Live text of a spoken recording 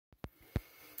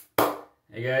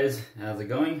Hey guys, how's it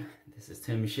going? This is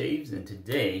Tim Shaves, and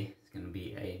today is going to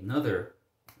be another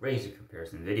razor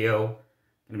comparison video.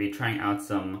 I'm going to be trying out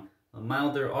some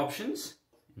milder options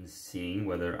and seeing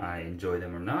whether I enjoy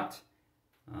them or not.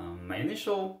 My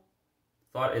initial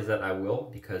thought is that I will,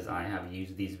 because I have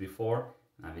used these before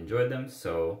and I've enjoyed them,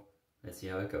 so let's see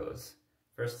how it goes.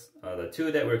 First, the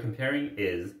two that we're comparing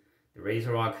is the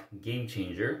Razorock Game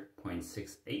Changer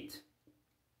 0.68.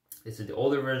 This is the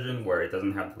older version where it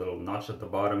doesn't have the little notch at the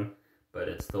bottom, but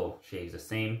it still shaves the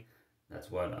same.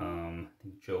 That's what I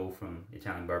think Joe from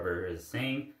Italian Barber is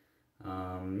saying.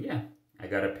 Yeah, I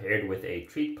got it paired with a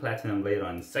Treet Platinum blade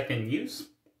on second use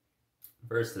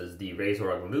versus the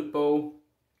Razorock Lupo,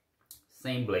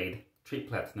 same blade, Treet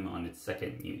Platinum on its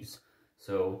second use.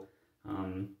 So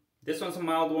this one's a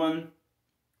mild one.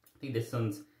 I think this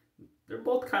one's, they're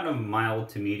both kind of mild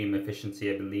to medium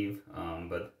efficiency, I believe,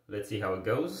 but let's see how it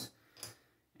goes.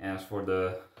 As for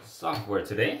the software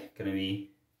today, gonna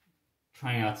be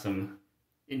trying out some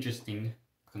interesting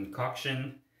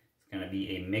concoction. It's gonna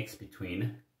be a mix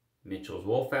between Mitchell's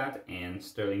Wolfat and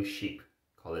Stirling Sheep.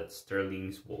 Call it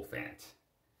Stirling's Wolfat.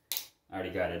 I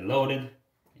already got it loaded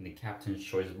in the Captain's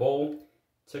Choice bowl.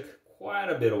 Took quite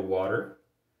a bit of water,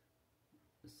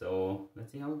 so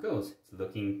let's see how it goes. It's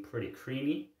looking pretty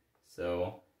creamy,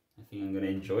 so I think I'm gonna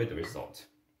enjoy the result.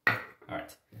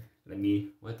 Alright, let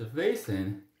me wet the face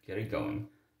and get it going.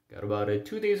 Got about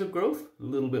 2 days of growth, a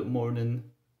little bit more than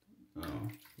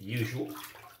usual.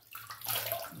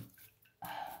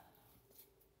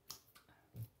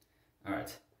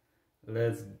 Alright,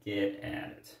 let's get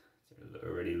at it. It's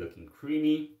already looking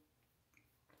creamy.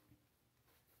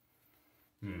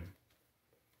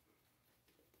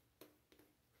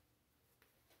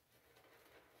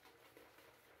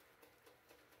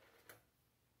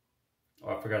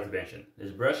 Oh, I forgot to mention,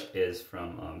 this brush is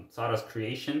from Sawdust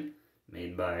Creation,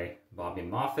 made by Bobby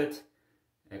Moffat.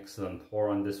 Excellent pour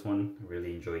on this one. I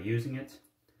really enjoy using it.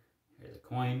 Here's a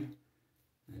coin.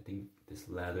 I think this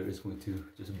lather is going to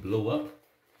just blow up.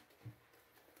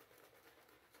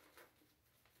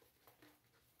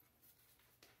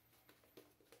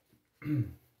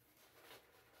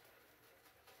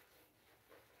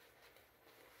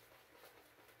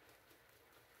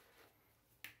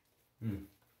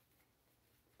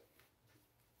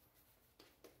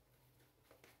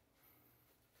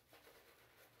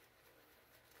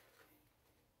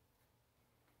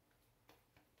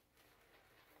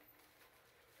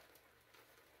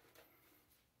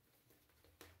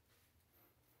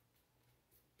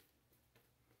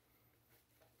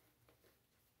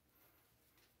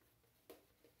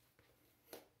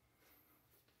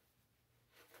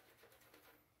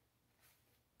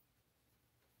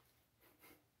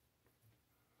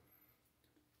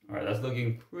 Alright, that's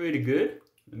looking pretty good.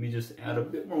 Let me just add a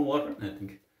bit more water and I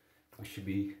think we should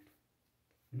be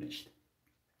finished.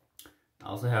 I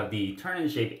also have the turn and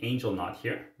shape angel knot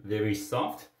here. Very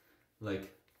soft,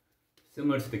 like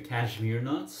similar to the cashmere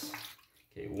knots.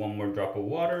 Okay, one more drop of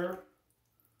water.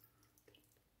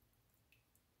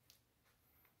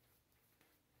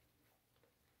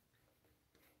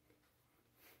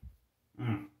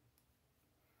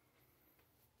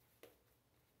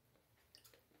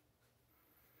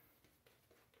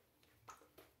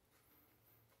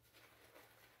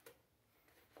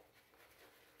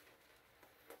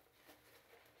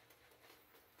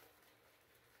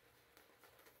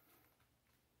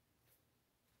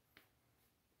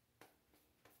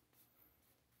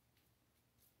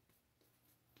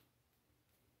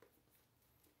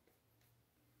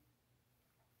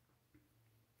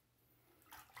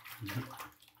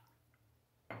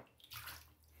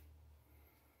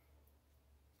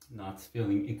 Knots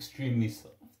feeling extremely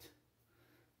soft.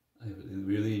 I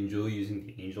really enjoy using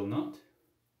the angel knot.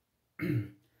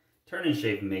 Turn and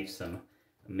Shape makes some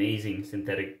amazing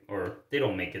synthetic, or they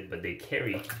don't make it, but they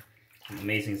carry some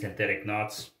amazing synthetic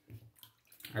knots.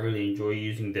 I really enjoy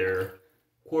using their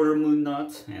quarter moon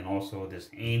knot and also this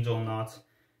angel knot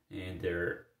and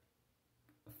their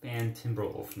fan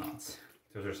Timberwolf knots.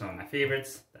 Those are some of my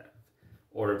favorites that I've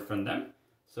ordered from them.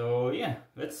 So yeah,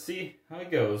 let's see how it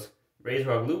goes.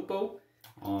 Razorock Lupo,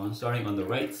 starting on the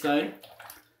right side.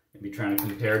 Maybe trying to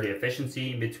compare the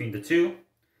efficiency between the two.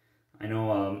 I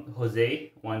know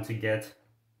Jose wanted to get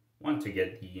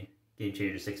the Game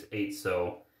Changer 6.8,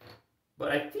 so,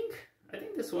 but I think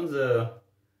this one's a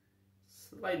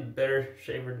slight better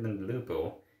shaver than the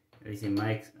Lupo, at least in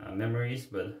my memories.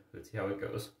 But let's see how it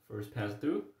goes. First pass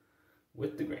through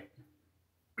with the grain.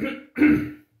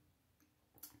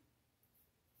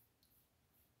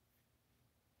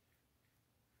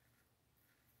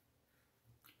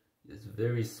 It's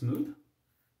very smooth.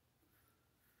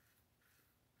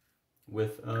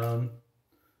 with a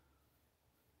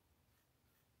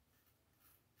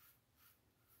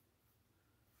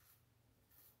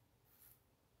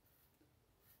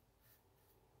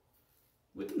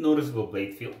noticeable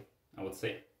blade feel, I would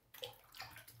say.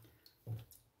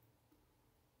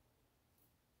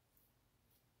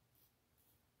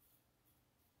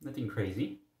 Nothing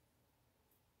crazy.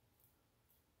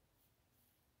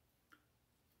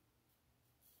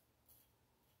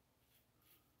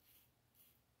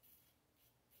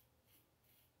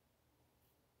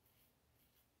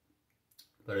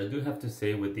 But I do have to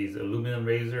say, with these aluminum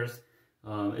razors,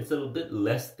 it's a little bit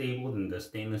less stable than the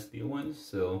stainless steel ones,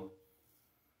 so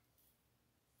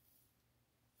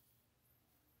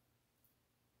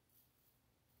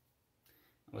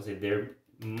I would say there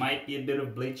might be a bit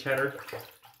of blade chatter,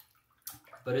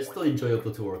 but it's still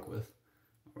enjoyable to work with.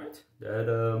 Alright,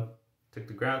 that took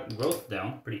the growth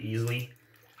down pretty easily.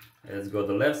 Let's go to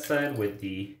the left side with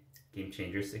the Game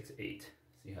Changer 6.8.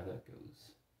 See how that goes.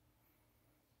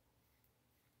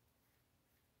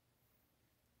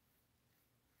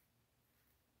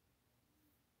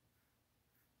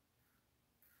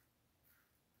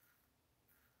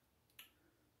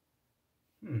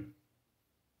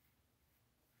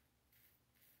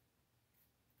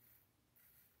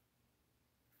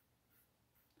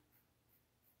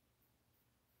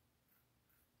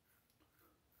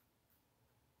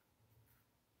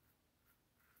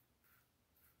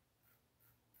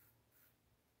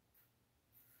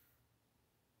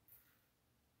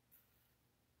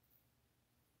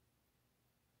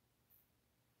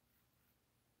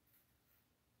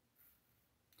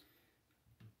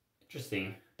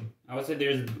 Interesting. I would say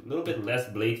there's a little bit less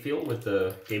blade feel with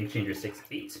the Game Changer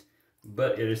 6.8,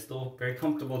 but it is still very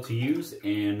comfortable to use,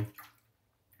 and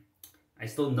I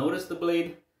still notice the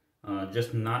blade,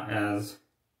 just not as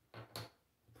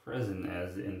present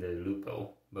as in the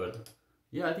Lupo. But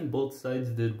yeah, I think both sides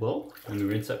did well. Let me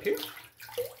rinse up here.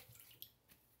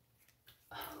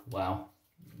 Wow,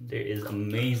 there is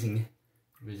amazing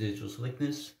residual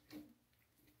slickness.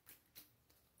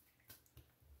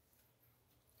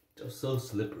 So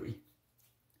slippery.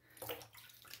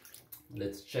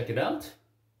 Let's check it out.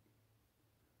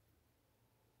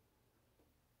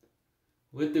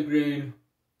 With the grain,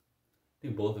 I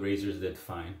think both razors did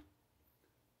fine.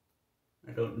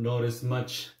 I don't notice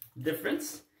much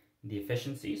difference in the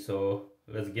efficiency, so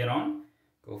let's get on.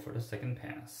 Go for the second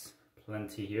pass.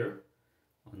 Plenty here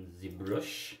on the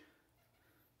brush.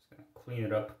 Just gonna clean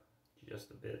it up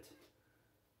just a bit.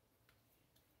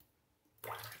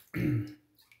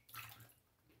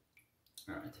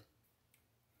 All right.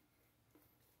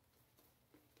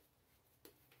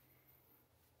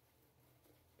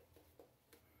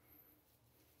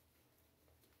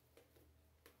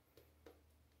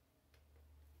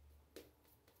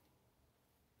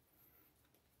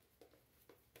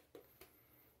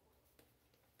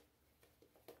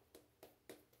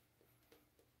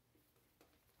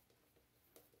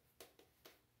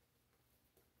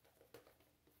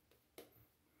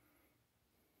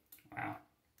 Wow.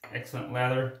 Excellent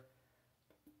lather.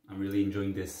 I'm really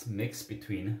enjoying this mix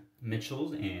between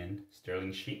Mitchell's and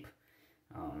Stirling sheep.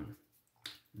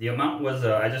 The amount was,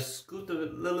 I just scooped a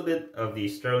little bit of the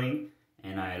Stirling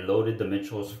and I loaded the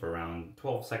Mitchell's for around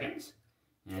 12 seconds.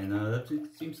 And that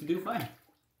seems to do fine.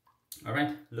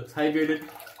 Alright, looks hydrated.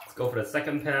 Let's go for the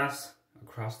second pass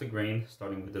across the grain,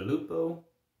 starting with the Lupo.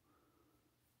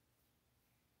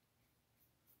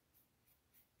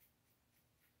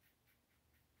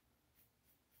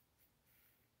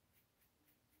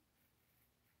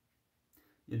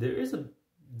 There is a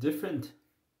different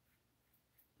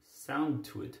sound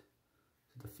to it.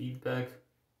 So the feedback,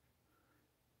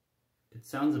 it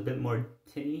sounds a bit more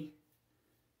tinny,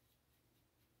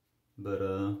 but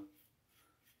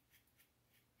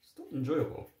still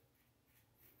enjoyable.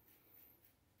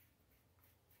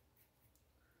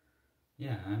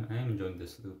 Yeah, I am enjoying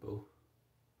this Lupo.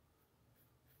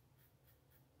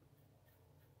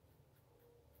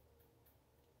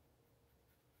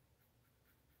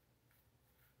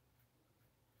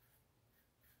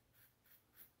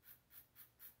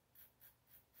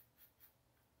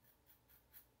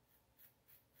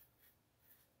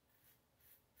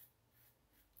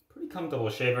 Pretty comfortable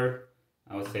shaver.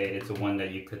 I would say it's a one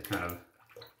that you could kind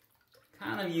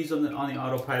of use on the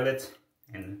autopilot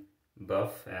and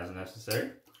buff as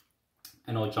necessary.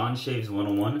 I know John Shaves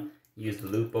 101 used the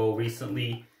Lupo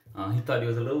recently. He thought it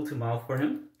was a little too mild for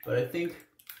him, but I think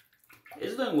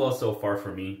it's doing well so far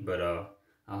for me. But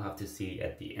I'll have to see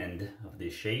at the end of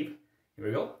this shave. Here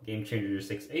we go, Game Changer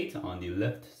 6.8 on the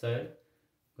left side,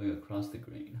 going across the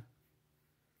grain.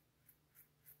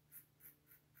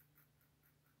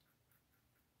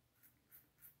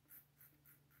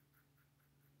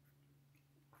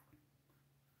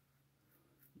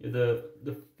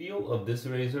 The feel of this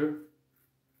razor,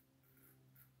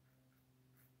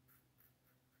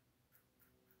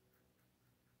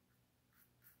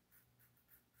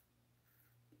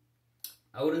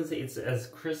 I wouldn't say it's as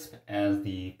crisp as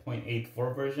the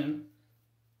 0.84 version,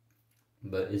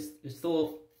 but it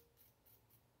still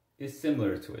is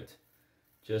similar to it.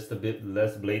 Just a bit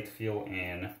less blade feel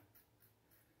and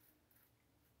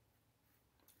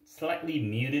slightly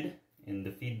muted in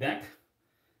the feedback,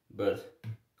 but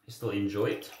I still enjoy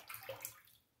it.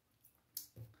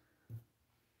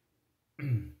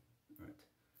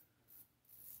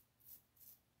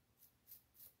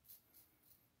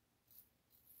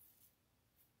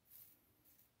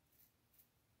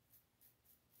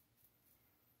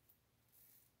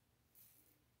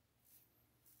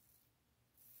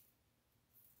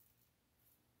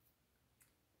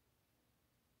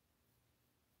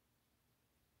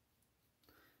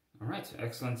 All right,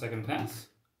 excellent second pass.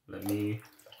 Let me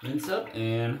rinse up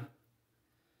and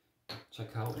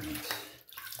check how it went.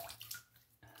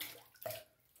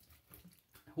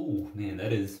 Oh man,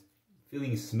 that is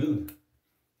feeling smooth.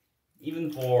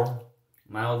 Even for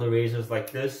milder razors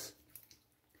like this,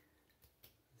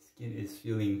 skin is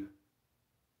feeling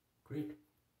great.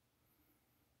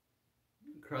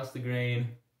 Across the grain.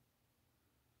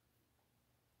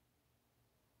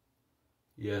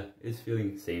 Yeah, it's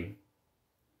feeling the same.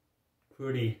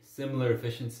 Pretty similar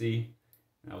efficiency.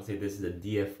 I would say this is a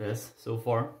DFS so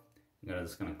far. I'm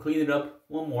just gonna clean it up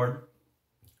one more.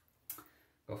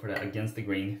 Go for that against the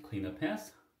grain cleanup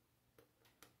pass.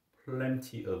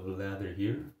 Plenty of lather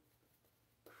here.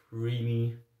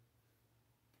 Creamy,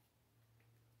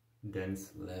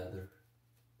 dense lather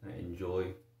that I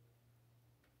enjoy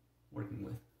working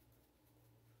with.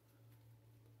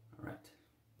 All right.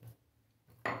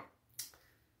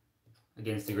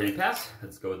 Against the grain pass,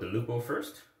 let's go with the Lupo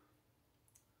first.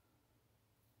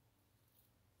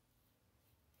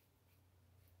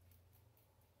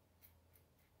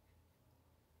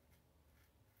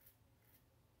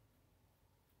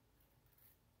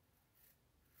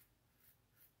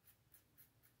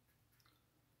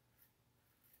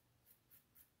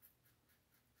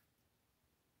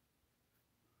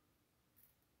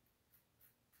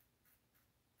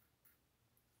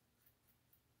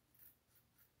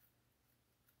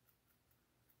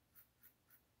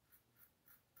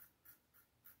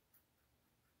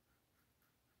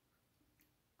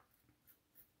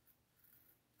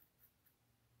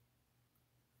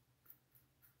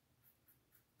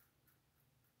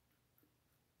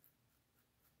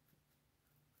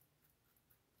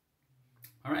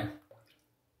 All right,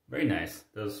 very nice.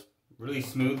 That was really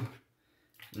smooth.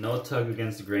 No tug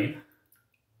against the grain.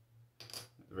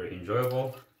 Very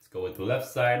enjoyable. Let's go with the left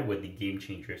side with the Game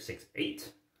Changer 6.8. Here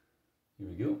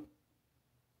we go.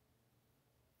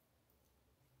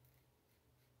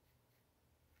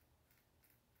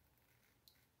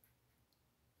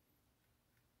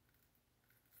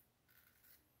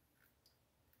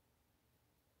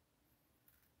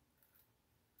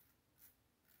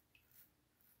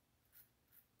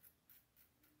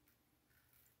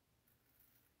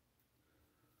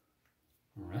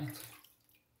 All right.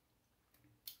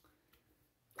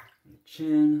 And the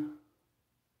chin.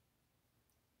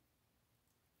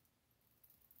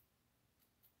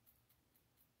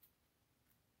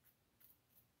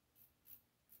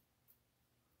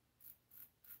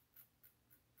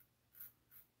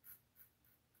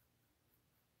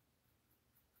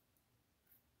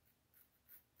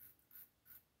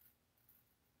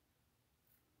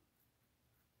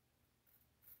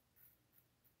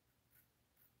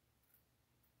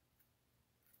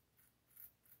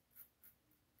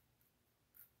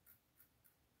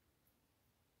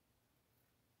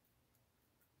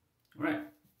 All right,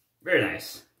 very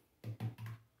nice.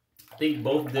 I think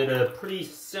both did a pretty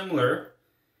similar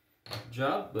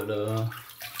job, but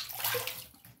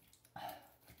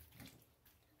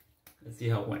let's see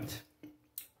how it went.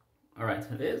 All right,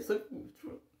 it is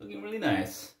looking really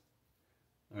nice.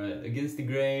 All right, against the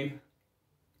grain,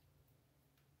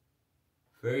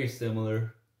 very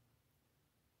similar.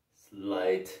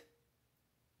 Slight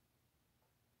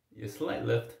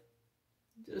left.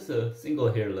 Just a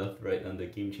single hair left right on the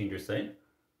Game Changer side.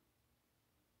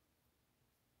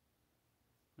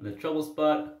 On the trouble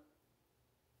spot,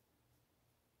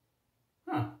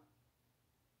 I'll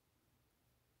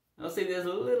say there's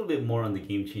a little bit more on the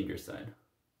Game Changer side.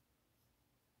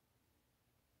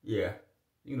 Yeah,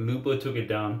 I think Lupo took it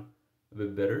down a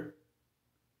bit better.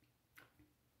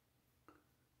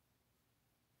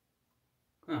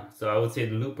 So I would say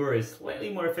the Lupo is slightly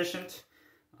more efficient.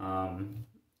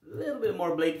 A little bit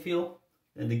more blade feel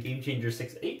than the Game Changer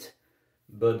 6.8,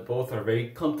 but both are very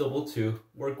comfortable to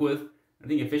work with. I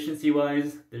think efficiency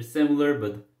wise, they're similar,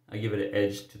 but I give it an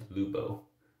edge to the Lupo.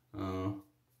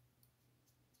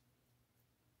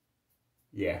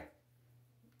 Yeah.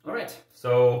 Alright,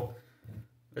 so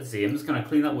let's see. I'm just gonna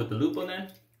clean up with the Lupo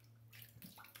then.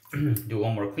 Do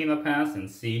one more cleanup pass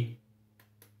and see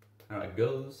how it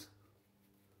goes.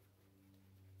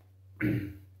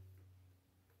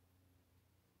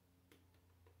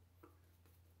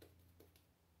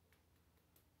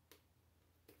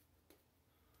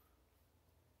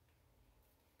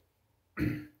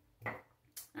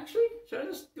 Actually, should I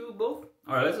just do both?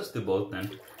 Alright, let's just do both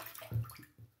then.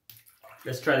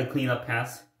 Let's try the cleanup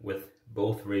pass with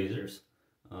both razors.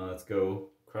 Let's go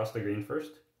across the grain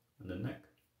first, and the neck.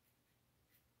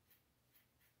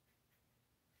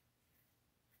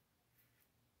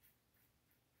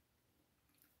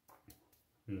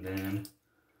 And then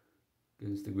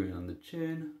against the grain on the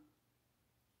chin.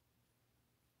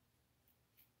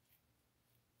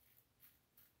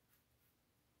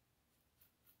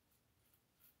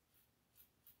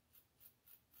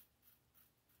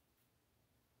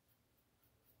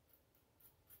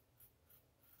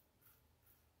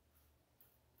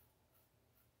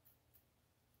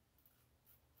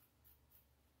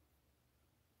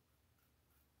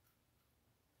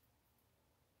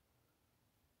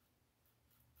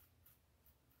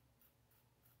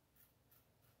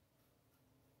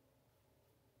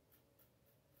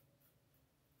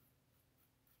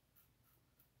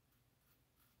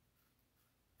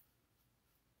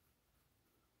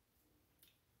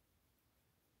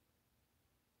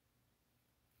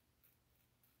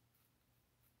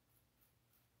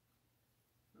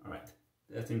 Alright,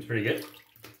 that seems pretty good.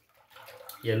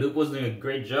 Yeah, Lupo was doing a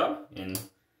great job in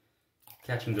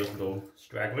catching those little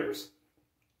stragglers.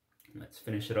 Let's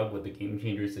finish it up with the Game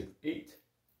Changer 6.8.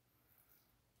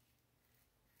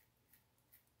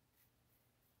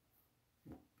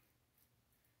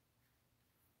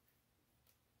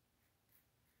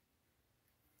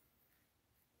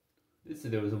 This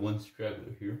said there was one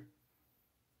straggler here.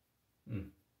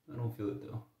 I don't feel it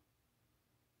though.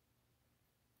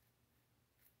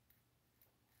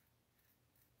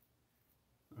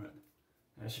 Alright,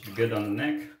 that should be good on the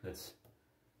neck. Let's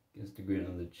get the grain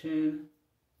on the chin.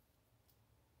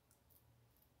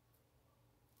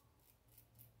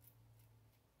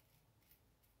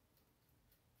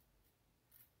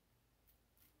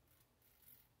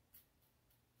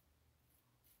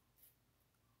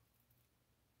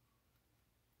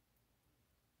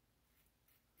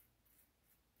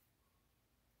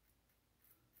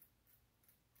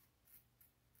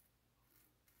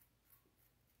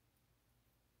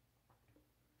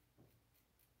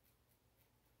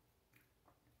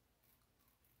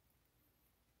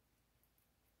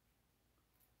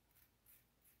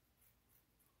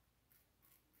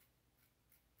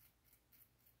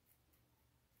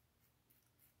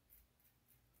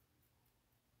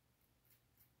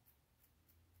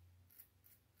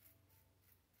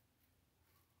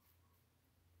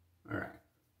 Alright,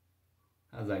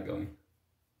 how's that going?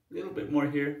 A little bit more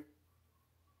here.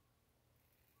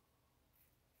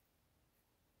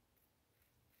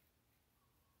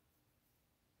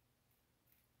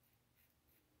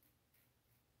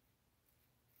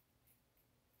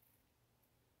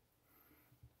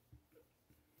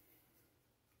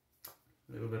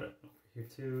 A little bit over here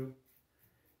too.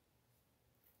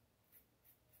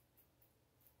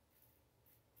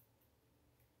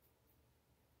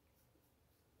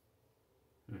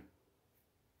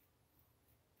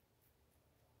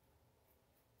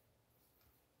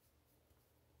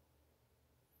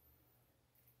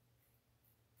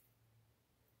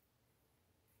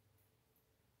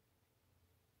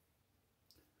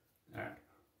 Alright,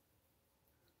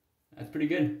 that's pretty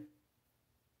good.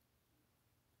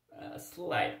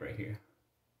 Slight right here.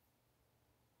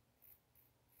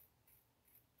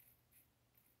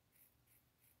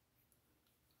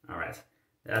 Alright,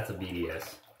 that's a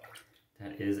BDS.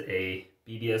 That is a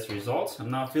BDS result.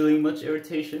 I'm not feeling much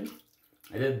irritation.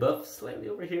 I did buff slightly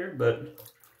over here, but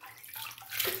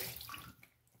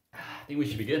I think we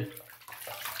should be good.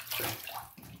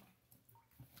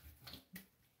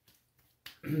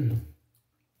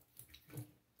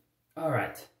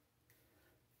 Alright.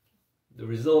 The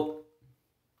result,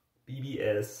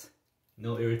 BBS,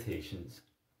 no irritations.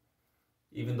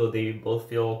 Even though they both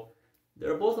feel,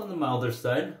 they're both on the milder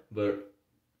side, but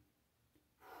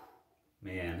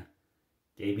man,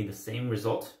 gave me the same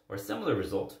result, or similar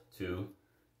result to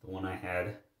the one I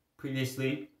had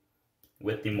previously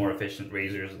with the more efficient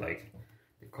razors like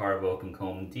the Carvo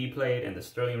Concomb D-Plate and the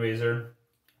Stirling razor.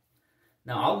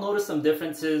 Now I'll notice some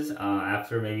differences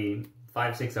after maybe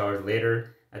 5-6 hours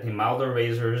later. I think milder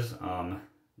razors,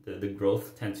 the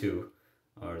growth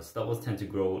or the stubbles tend to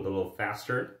grow a little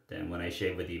faster than when I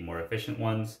shave with the more efficient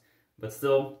ones. But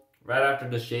still, right after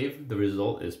the shave, the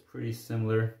result is pretty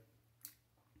similar.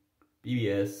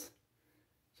 BBS,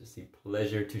 just a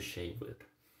pleasure to shave with.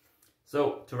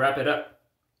 So to wrap it up,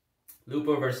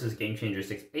 Lupo versus Game Changer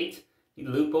 6.8. The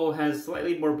Lupo has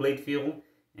slightly more blade feel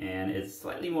and it's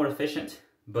slightly more efficient,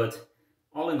 but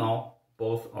all in all,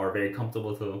 both are very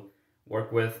comfortable to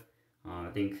work with.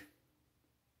 I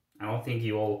don't think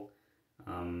you will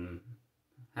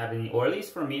have any, or at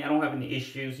least for me, I don't have any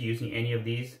issues using any of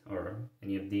these or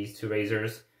any of these two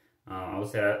razors. I would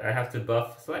say I have to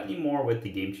buff slightly more with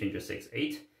the Game Changer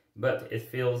 6.8, but it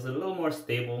feels a little more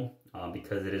stable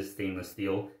because it is stainless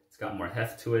steel. It's got more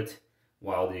heft to it,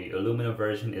 while the aluminum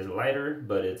version is lighter,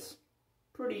 but it's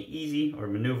pretty easy or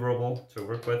maneuverable to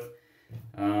work with.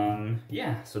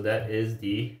 Yeah, so that is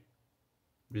the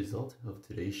result of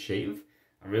today's shave.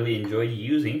 I really enjoyed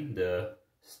using the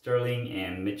Stirling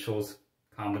and Mitchell's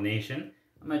combination.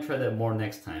 I might try that more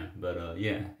next time, but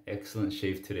yeah, excellent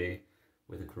shave today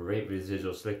with a great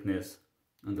residual slickness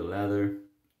on the lather,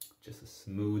 just a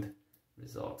smooth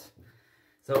result.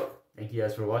 So thank you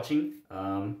guys for watching.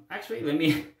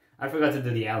 Actually, I forgot to do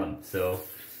the alum, so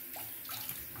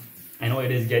I know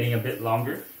it is getting a bit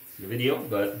longer, the video,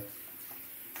 but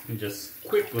you can just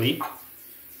quickly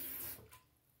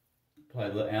apply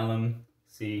the alum.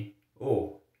 See,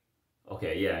 oh,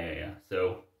 okay, yeah.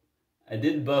 So I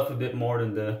did buff a bit more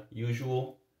than the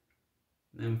usual.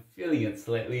 And I'm feeling it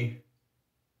slightly.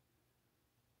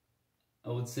 I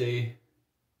would say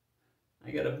I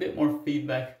got a bit more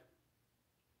feedback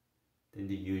than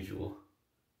the usual.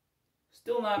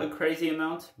 Still not a crazy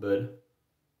amount, but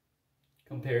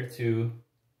compared to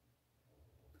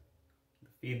the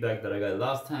feedback that I got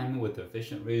last time with the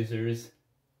efficient razors,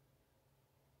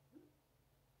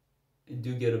 I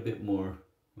do get a bit more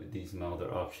with these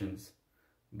milder options,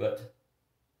 but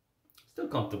still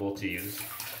comfortable to use.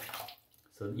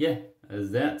 So yeah, as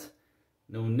that,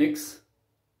 no nicks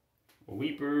or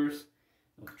weepers,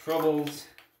 no troubles,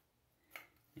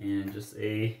 and just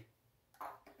a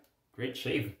great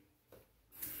shave.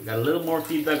 Got a little more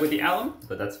feedback with the alum,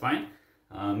 but that's fine.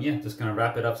 Yeah, just gonna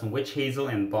wrap it up, some witch hazel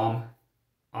and balm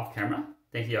off camera.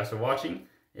 Thank you guys for watching.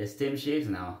 It's Tim Shaves,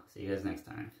 and I'll see you guys next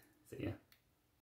time. See ya.